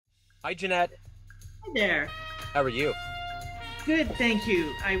Hi, Jeanette. Hi there. How are you? Good, thank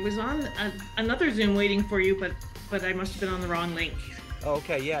you. I was on another Zoom waiting for you, but I must have been on the wrong link. Oh,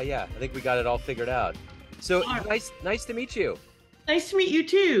 okay, yeah. I think we got it all figured out. So All right. nice to meet you. Nice to meet you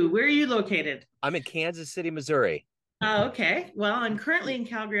too. Where are you located? I'm in Kansas City, Missouri. Okay. Well, I'm currently in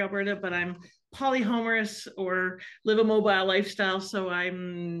Calgary, Alberta, but I'm polyhomerous or live a mobile lifestyle, so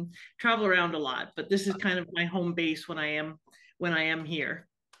I'm travel around a lot. But this is kind of my home base when I am here.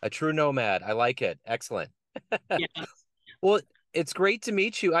 A true nomad. I like it. Excellent. Yeah. Well, it's great to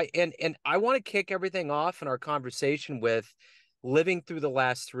meet you. And I want to kick everything off in our conversation with living through the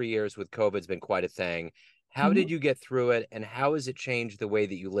last 3 years with COVID's been quite a thing. How did Mhm. you get through it, and how has it changed the way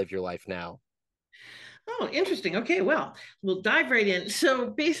that you live your life now? Oh, interesting. Okay, well, we'll dive right in. So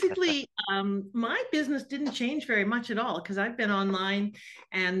basically, my business didn't change very much at all because I've been online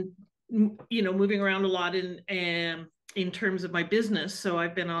and moving around a lot in terms of my business. So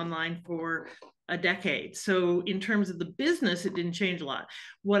I've been online for a decade. So in terms of the business, it didn't change a lot.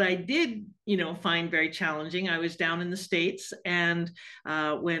 What I did, find very challenging. I was down in the States and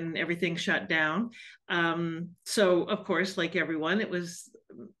when everything shut down. So of course, like everyone, it was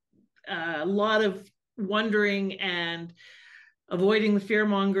a lot of wondering and avoiding the fear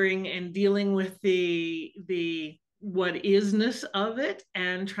mongering and dealing with the what isness of it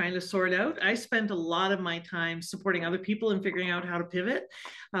and trying to sort out. I spent a lot of my time supporting other people and figuring out how to pivot.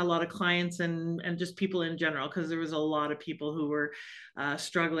 A lot of clients and just people in general, because there was a lot of people who were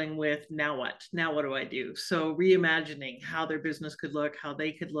struggling with now what do I do? So reimagining how their business could look, how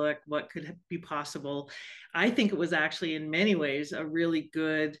they could look, what could be possible. I think it was actually in many ways a really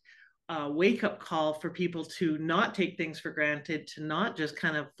good wake up call for people to not take things for granted, to not just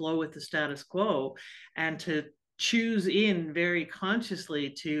kind of flow with the status quo, and to choose in very consciously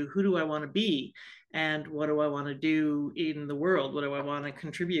to who do I want to be and what do I want to do in the world? What do I want to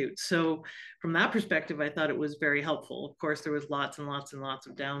contribute? So, from that perspective, I thought it was very helpful. Of course, there was lots and lots and lots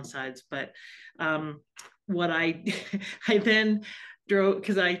of downsides, but what I I then drove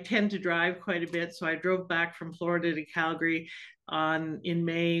because I tend to drive quite a bit. So I drove back from Florida to Calgary on in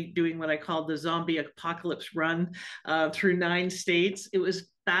May, doing what I called the zombie apocalypse run through 9 states. It was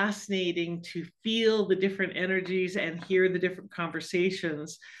fascinating to feel the different energies and hear the different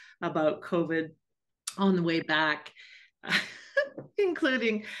conversations about COVID on the way back,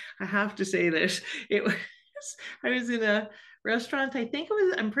 including, I have to say this, it was, I was in a restaurant,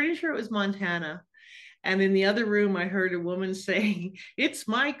 I'm pretty sure it was Montana, and in the other room, I heard a woman saying, "It's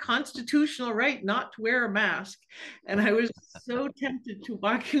my constitutional right not to wear a mask." And I was so tempted to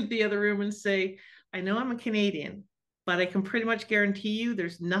walk into the other room and say, "I know I'm a Canadian, but I can pretty much guarantee you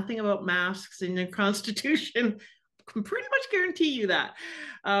there's nothing about masks in your constitution. I can pretty much guarantee you that."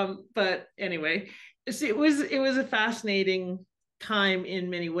 But anyway, so it was a fascinating time in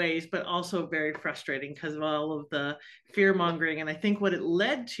many ways, but also very frustrating because of all of the fear mongering. And I think what it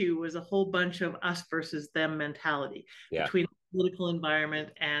led to was a whole bunch of us versus them mentality Yeah. between the political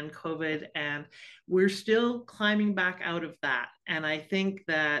environment and COVID. And we're still climbing back out of that. And I think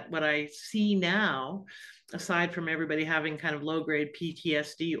that what I see now, aside from everybody having kind of low grade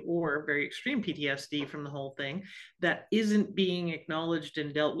PTSD or very extreme PTSD from the whole thing, that isn't being acknowledged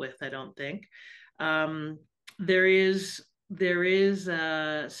and dealt with, I don't think. Um, there is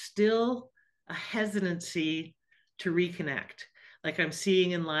still a hesitancy to reconnect. Like I'm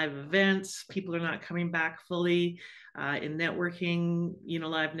seeing in live events, people are not coming back fully. In networking,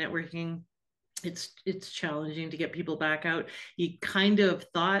 live networking, it's challenging to get people back out. You kind of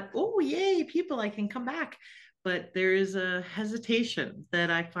thought, oh yay, people, I can come back, but there is a hesitation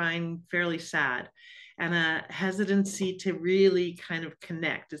that I find fairly sad, and a hesitancy to really kind of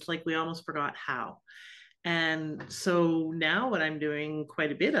connect. It's like we almost forgot how. And so now what I'm doing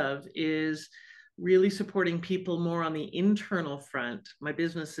quite a bit of is really supporting people more on the internal front. My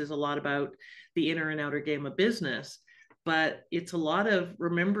business is a lot about the inner and outer game of business, but it's a lot of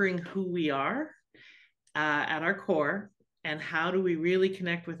remembering who we are at our core and how do we really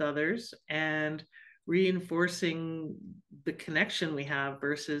connect with others and reinforcing the connection we have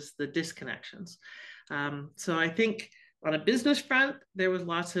versus the disconnections. So I think on a business front, there was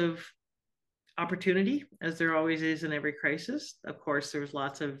lots of opportunity, as there always is in every crisis. Of course, there was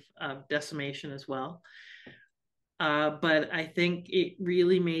lots of decimation as well. But I think it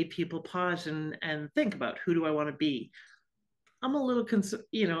really made people pause and think about who do I want to be. I'm a little,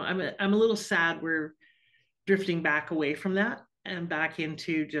 I'm a little sad we're drifting back away from that and back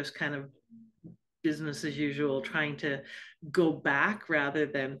into just kind of business as usual, trying to go back rather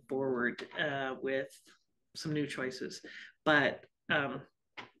than forward with some new choices. But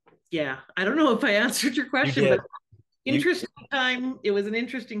yeah, I don't know if I answered your You question, but did. You Interesting time. It was an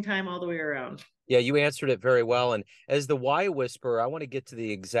interesting time all the way around. Yeah, you answered it very well. And as the why whisperer, I want to get to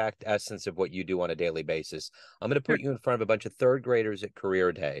the exact essence of what you do on a daily basis. I'm going to Sure. put you in front of a bunch of third graders at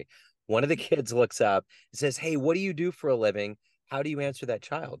career day. One of the kids looks up and says, "Hey, what do you do for a living?" How do you answer that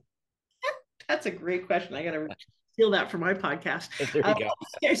child? That's a great question. I got to steal that for my podcast. There you Uh, go.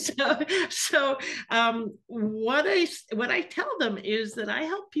 okay, what I tell them is that I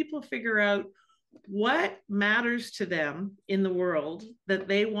help people figure out what matters to them in the world that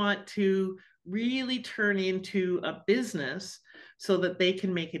they want to really turn into a business so that they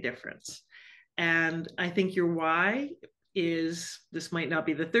can make a difference. And I think your why is, this might not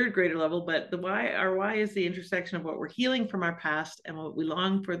be the third grader level, but our why is the intersection of what we're healing from our past and what we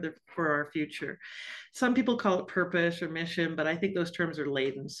long for our future. Some people call it purpose or mission, but I think those terms are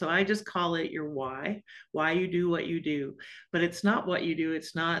laden. So I just call it your why you do what you do. But it's not what you do.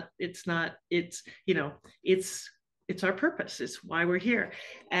 It's our purpose. It's why we're here.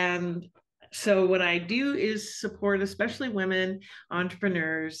 And so what I do is support especially women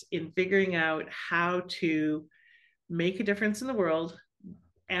entrepreneurs in figuring out how to make a difference in the world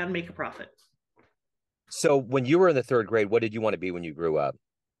and make a profit. So when you were in the third grade, what did you want to be when you grew up?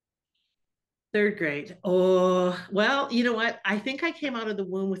 Third grade. Oh, well, you know what? I think I came out of the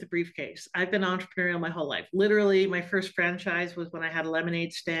womb with a briefcase. I've been entrepreneurial my whole life. Literally, my first franchise was when I had a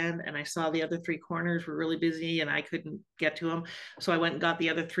lemonade stand and I saw the other three corners were really busy and I couldn't get to them. So I went and got the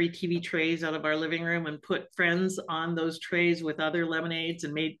other three TV trays out of our living room and put friends on those trays with other lemonades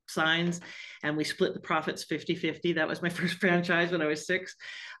and made signs. And we split the profits 50-50. That was my first franchise when I was 6.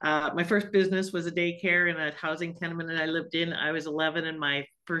 My first business was a daycare in a housing tenement that I lived in. I was 11 and my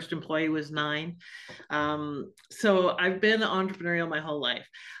first employee was 9. So I've been entrepreneurial my whole life.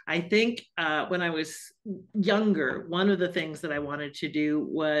 I think when I was younger, one of the things that I wanted to do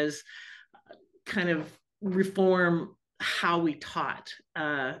was kind of reform how we taught.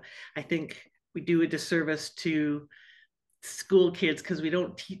 I think we do a disservice to school kids because we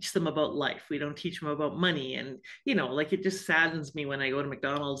don't teach them about life. We don't teach them about money. And, like it just saddens me when I go to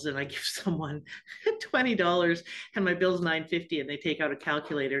McDonald's and I give someone $20 and my bill's $9.50 and they take out a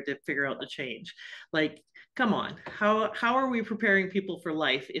calculator to figure out the change. Like, come on, how are we preparing people for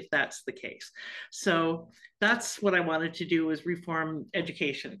life if that's the case? So that's what I wanted to do, was reform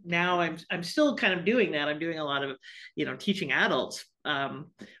education. Now I'm still kind of doing that. I'm doing a lot of, teaching adults,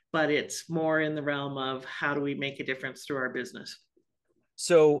 but it's more in the realm of how do we make a difference through our business.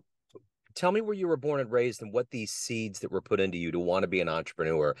 So tell me where you were born and raised and what these seeds that were put into you to want to be an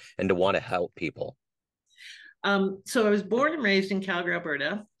entrepreneur and to want to help people. So I was born and raised in Calgary,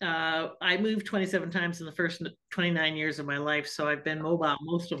 Alberta. I moved 27 times in the first 29 years of my life. So I've been mobile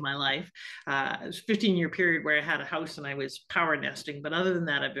most of my life. It was a 15-year period where I had a house and I was power nesting. But other than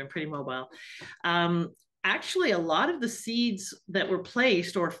that, I've been pretty mobile. Actually, a lot of the seeds that were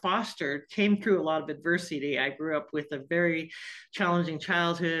placed or fostered came through a lot of adversity. I grew up with a very challenging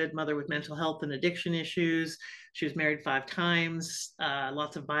childhood, mother with mental health and addiction issues. She was married 5 times,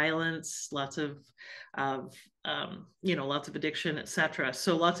 lots of violence, lots of lots of addiction, etc.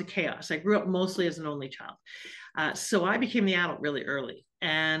 So lots of chaos. I grew up mostly as an only child. So I became the adult really early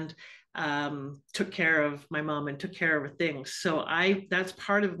and took care of my mom and took care of things. So that's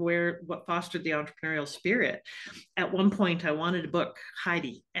part of what fostered the entrepreneurial spirit. At one point, I wanted to book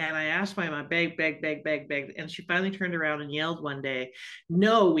Heidi, and I asked my mom, beg, beg, beg, beg, beg, and she finally turned around and yelled one day,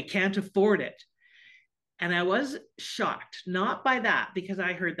 "No, we can't afford it." And I was shocked, not by that, because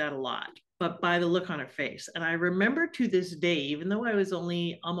I heard that a lot, but by the look on her face. And I remember to this day, even though I was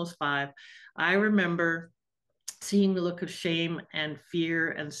only almost 5, I remember seeing the look of shame and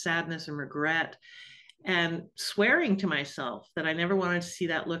fear and sadness and regret, and swearing to myself that I never wanted to see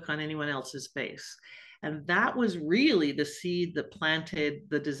that look on anyone else's face. And that was really the seed that planted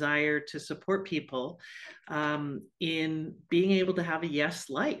the desire to support people in being able to have a yes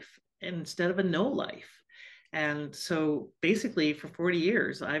life instead of a no life. And so basically for 40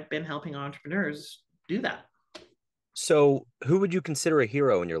 years, I've been helping entrepreneurs do that. So who would you consider a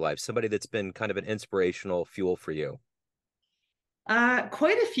hero in your life? Somebody that's been kind of an inspirational fuel for you?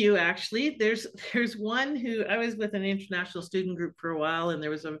 Quite a few, actually. There's one who I was with an international student group for a while, and there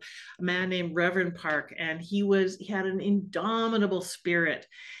was a man named Reverend Park, and he had an indomitable spirit,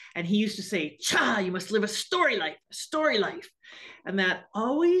 and he used to say, "Cha, you must live a story life," and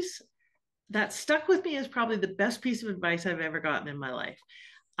that stuck with me as probably the best piece of advice I've ever gotten in my life.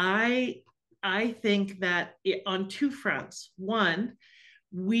 I think that on 2 fronts. One,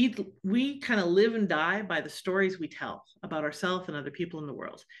 we kind of live and die by the stories we tell about ourselves and other people in the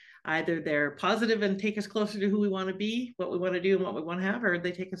world. Either they're positive and take us closer to who we want to be, what we want to do, and what we want to have, or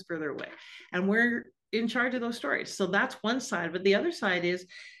they take us further away. And we're in charge of those stories. So that's one side. But the other side is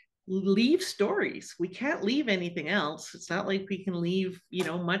leave stories. We can't leave anything else. It's not like we can leave,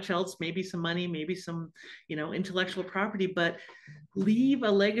 much else, maybe some money, maybe some, intellectual property, but leave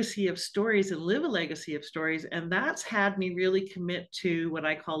a legacy of stories and live a legacy of stories. And that's had me really commit to what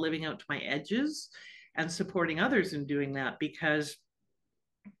I call living out to my edges and supporting others in doing that, because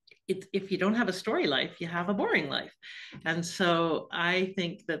if you don't have a story life, you have a boring life. And so I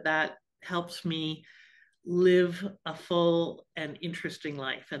think that helps me live a full and interesting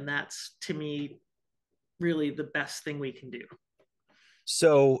life. And that's, to me, really the best thing we can do.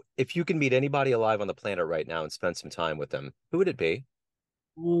 So, if you can meet anybody alive on the planet right now and spend some time with them, who would it be?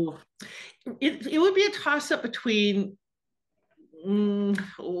 Ooh. It would be a toss up between,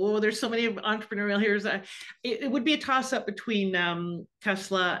 there's so many entrepreneurial heroes. It would be a toss up between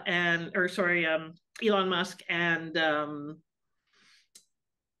Tesla and, or sorry, Elon Musk and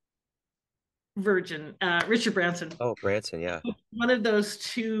Virgin, Richard Branson. Oh, Branson, yeah. One of those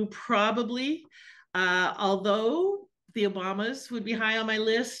two, probably. Although the Obamas would be high on my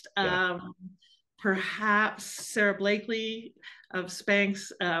list. Yeah. Perhaps Sarah Blakely of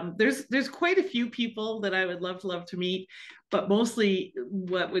Spanx. There's quite a few people that I would love to meet, but mostly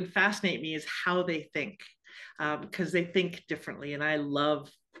what would fascinate me is how they think, because they think differently, and I love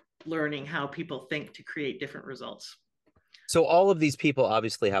learning how people think to create different results. So all of these people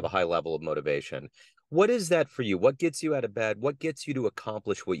obviously have a high level of motivation. What is that for you? What gets you out of bed? What gets you to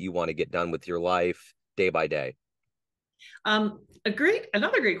accomplish what you want to get done with your life day by day?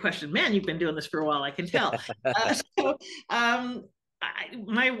 Another great question. Man, you've been doing this for a while, I can tell. So,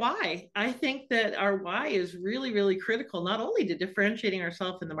 my why. I think that our why is really, really critical, not only to differentiating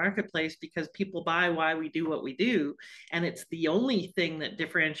ourselves in the marketplace, because people buy why we do what we do, and it's the only thing that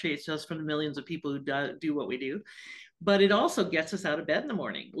differentiates us from the millions of people who do what we do, but it also gets us out of bed in the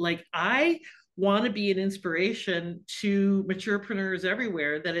morning. Like, I want to be an inspiration to maturepreneurs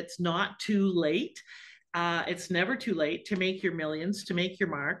everywhere that it's not too late. It's never too late to make your millions, to make your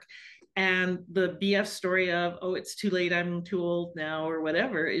mark. And the BF story of, oh, it's too late, I'm too old now, or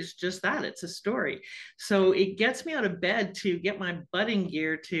whatever, is just that. It's a story. So it gets me out of bed to get my butt in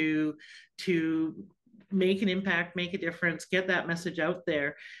gear to make an impact, make a difference, get that message out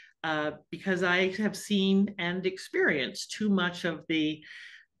there. Because I have seen and experienced too much of the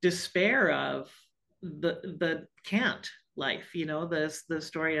despair of the can't life, the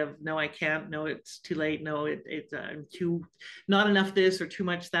story of, no, I can't, no, it's too late, no, it's too, not enough this or too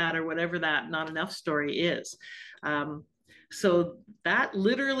much that, or whatever that not enough story is. So that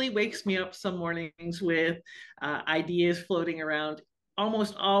literally wakes me up some mornings with ideas floating around,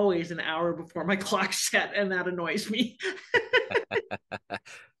 almost always an hour before my clock's set, and that annoys me.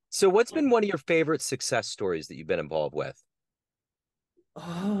 So what's been one of your favorite success stories that you've been involved with?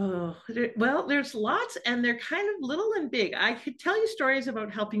 Oh, well, there's lots, and they're kind of little and big. I could tell you stories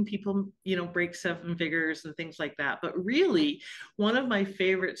about helping people, break seven figures and things like that. But really, one of my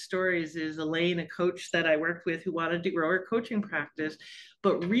favorite stories is Elaine, a coach that I worked with who wanted to grow her coaching practice.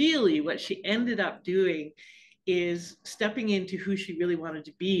 But really, what she ended up doing is stepping into who she really wanted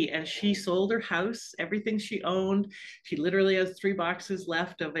to be. And she sold her house, everything she owned. She literally has 3 boxes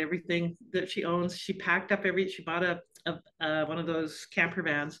left of everything that she owns. She packed up she bought one of those camper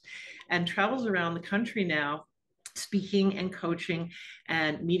vans and travels around the country now, speaking and coaching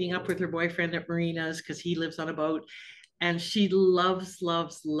and meeting up with her boyfriend at marinas because he lives on a boat. And she loves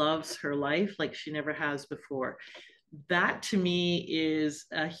her life like she never has before. That, to me, is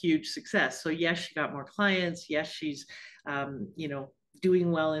a huge success. So yes, she got more clients. Yes, she's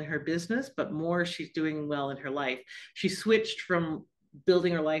doing well in her business, but more, she's doing well in her life. She switched from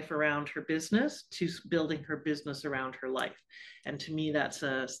building her life around her business to building her business around her life. And to me, that's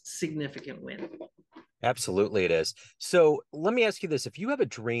a significant win. Absolutely, it is. So let me ask you this. If you have a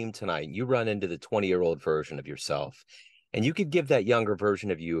dream tonight, you run into the 20-year-old version of yourself, and you could give that younger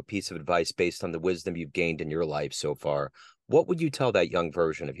version of you a piece of advice based on the wisdom you've gained in your life so far, what would you tell that young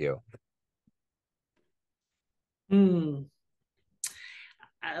version of you? Mm.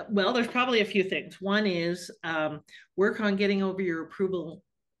 Well, there's probably a few things. One is work on getting over your approval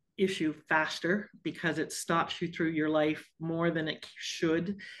issue faster, because it stops you through your life more than it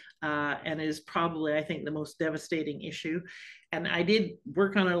should, and is probably, I think, the most devastating issue. And I did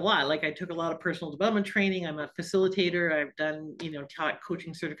work on it a lot. Like, I took a lot of personal development training. I'm a facilitator. I've done, taught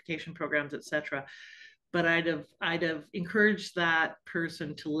coaching certification programs, etc. But I'd have encouraged that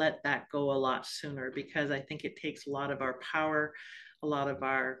person to let that go a lot sooner, because I think it takes a lot of our power, a lot of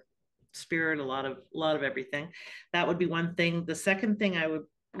our spirit, a lot of everything. That would be one thing. The second thing I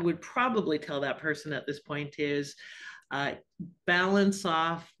would probably tell that person at this point is uh, balance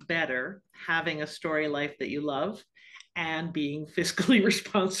off better having a story life that you love and being fiscally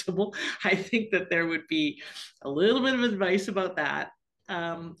responsible. I think that there would be a little bit of advice about that.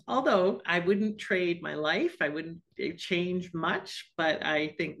 Although I wouldn't trade my life, I wouldn't change much, but I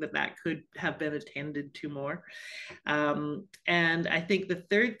think that that could have been attended to more. And I think the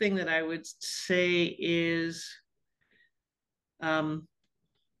third thing that I would say is um,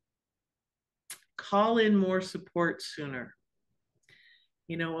 call in more support sooner.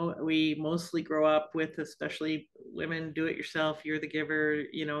 You know, we mostly grow up with, especially women, do it yourself, you're the giver,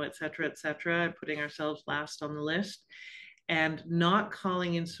 you know, et cetera, putting ourselves last on the list. And not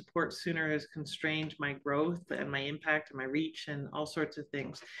calling in support sooner has constrained my growth and my impact and my reach and all sorts of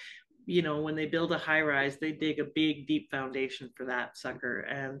things. You know, when they build a high rise, they dig a big, deep foundation for that sucker.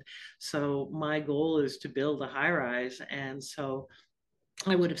 And so my goal is to build a high rise. And so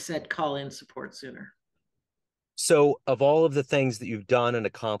I would have said call in support sooner. So, of all of the things that you've done and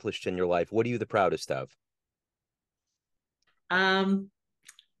accomplished in your life, what are you the proudest of? Um,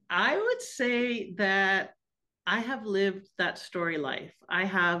 I would say that I have lived that story life. I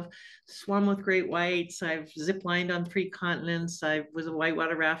have swum with great whites. I've zip lined on 3 continents. I was a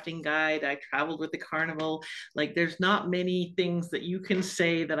whitewater rafting guide. I traveled with the carnival. Like, there's not many things that you can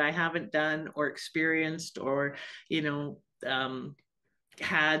say that I haven't done or experienced or, you know,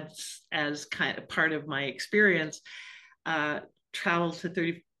 had as kind of part of my experience. Uh, Traveled to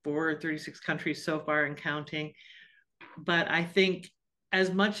 34 or 36 countries so far and counting. But I think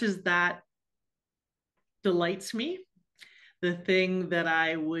as much as that delights me, the thing that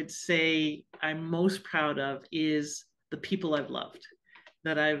I would say I'm most proud of is the people I've loved.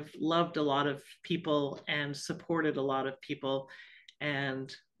 That I've loved a lot of people and supported a lot of people.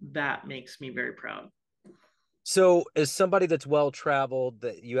 And that makes me very proud. So, as somebody that's well traveled,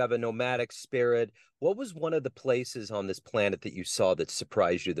 that you have a nomadic spirit, what was one of the places on this planet that you saw that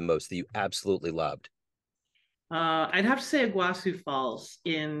surprised you the most, that you absolutely loved? I'd have to say Iguazu Falls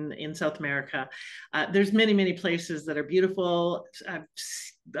in South America. There's many places that are beautiful.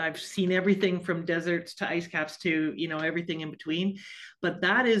 I've seen everything from deserts to ice caps to, you know, everything in between. But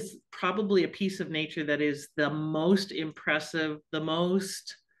that is probably a piece of nature that is the most impressive, the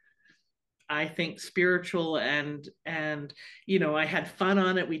most, I think, spiritual, and you know, I had fun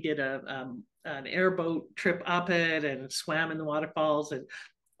on it. We did an airboat trip up it and swam in the waterfalls and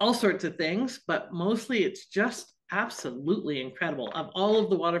all sorts of things, but mostly it's just absolutely incredible. Of all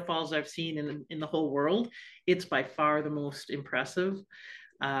of the waterfalls I've seen in the whole world, it's by far the most impressive.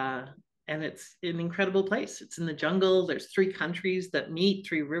 Uh, and it's an incredible place. It's in the jungle. There's 3 countries that meet,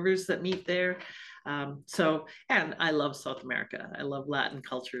 3 rivers that meet there. And I love South America. I love Latin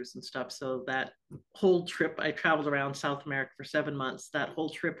cultures and stuff. So that whole trip, I traveled around South America for 7 months. That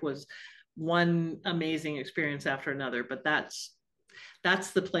whole trip was one amazing experience after another. But that's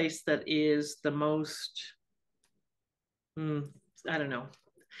the place that is the most, I don't know,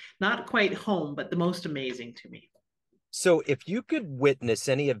 not quite home, but the most amazing to me. So, if you could witness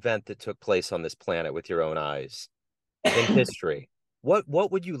any event that took place on this planet with your own eyes in history, what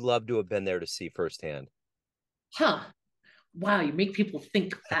would you love to have been there to see firsthand? Huh. Wow, you make people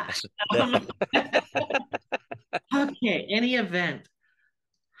think fast. Um, okay, any event.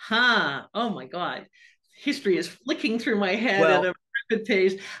 Huh. Oh my God. History is flicking through my head at Well, a rapid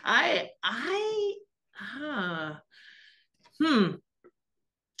pace. Huh. Hmm.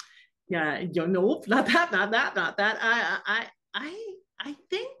 Yeah, you know, not that. I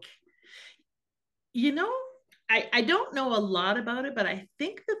think, you know, I don't know a lot about it, but I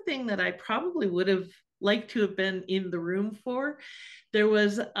think the thing that I probably would have liked to have been in the room for, there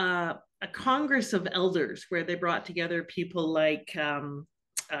was a Congress of Elders where they brought together people like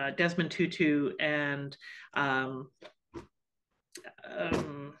Desmond Tutu and um,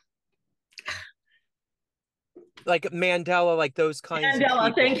 um, like Mandela, like those kinds of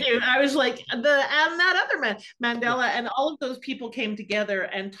Mandela, thank people. you. I was like and that other man, Yeah. Mandela, and all of those people came together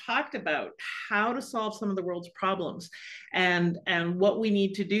and talked about how to solve some of the world's problems, and what we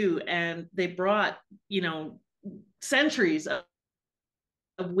need to do. And they brought, you know, centuries of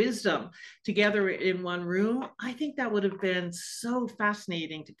wisdom together in one room. I think that would have been so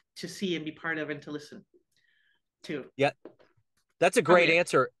fascinating to see and be part of and to listen to. Yeah, that's a great Probably.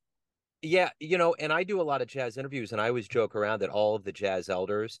 answer. Yeah, and I do a lot of jazz interviews, and I always joke around that all of the jazz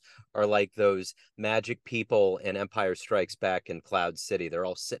elders are like those magic people in Empire Strikes Back in Cloud City. They're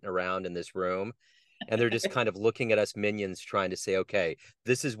all sitting around in this room, and they're just kind of looking at us minions trying to say, okay,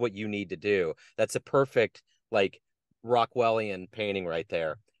 this is what you need to do. That's a perfect, like, Rockwellian painting right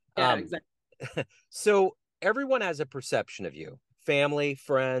there. Yeah, Um, exactly. so everyone has a perception of you, family,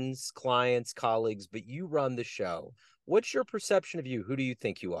 friends, clients, colleagues, but you run the show. What's your perception of you? Who do you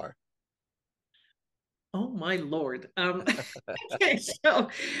think you are? Oh my Lord. Okay, so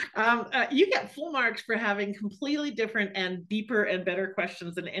you get full marks for having completely different and deeper and better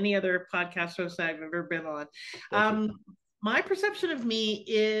questions than any other podcast host I've ever been on. Thank you. My perception of me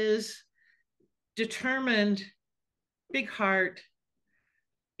is determined, big heart,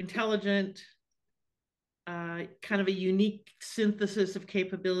 intelligent, kind of a unique synthesis of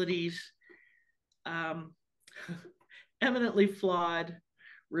capabilities, um, eminently flawed,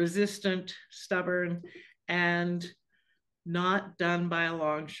 resistant, stubborn, and not done by a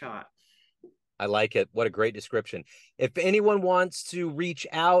long shot. I like it. What a great description. If anyone wants to reach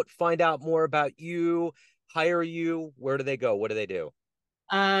out, find out more about you, hire you, where do they go? What do they do?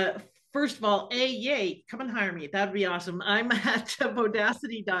 Uh, First of all, yay, come and hire me. That'd be awesome. I'm at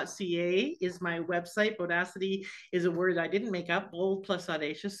bodacity.ca is my website. Bodacity is a word I didn't make up, bold plus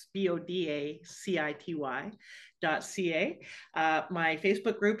audacious, BODACITY.ca. My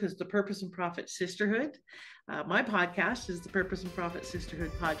Facebook group is the Purpose and Profit Sisterhood. My podcast is the Purpose and Profit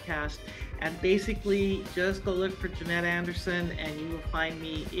Sisterhood podcast. And basically, just go look for Jannette Anderson and you will find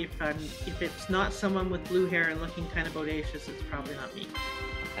me. If it's not someone with blue hair and looking kind of bodacious, it's probably not me.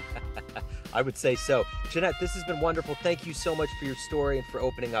 I would say so. Jannette, this has been wonderful. Thank you so much for your story and for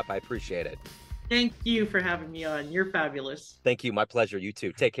opening up. I appreciate it. Thank you for having me on. You're fabulous. Thank you. My pleasure. You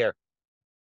too. Take care.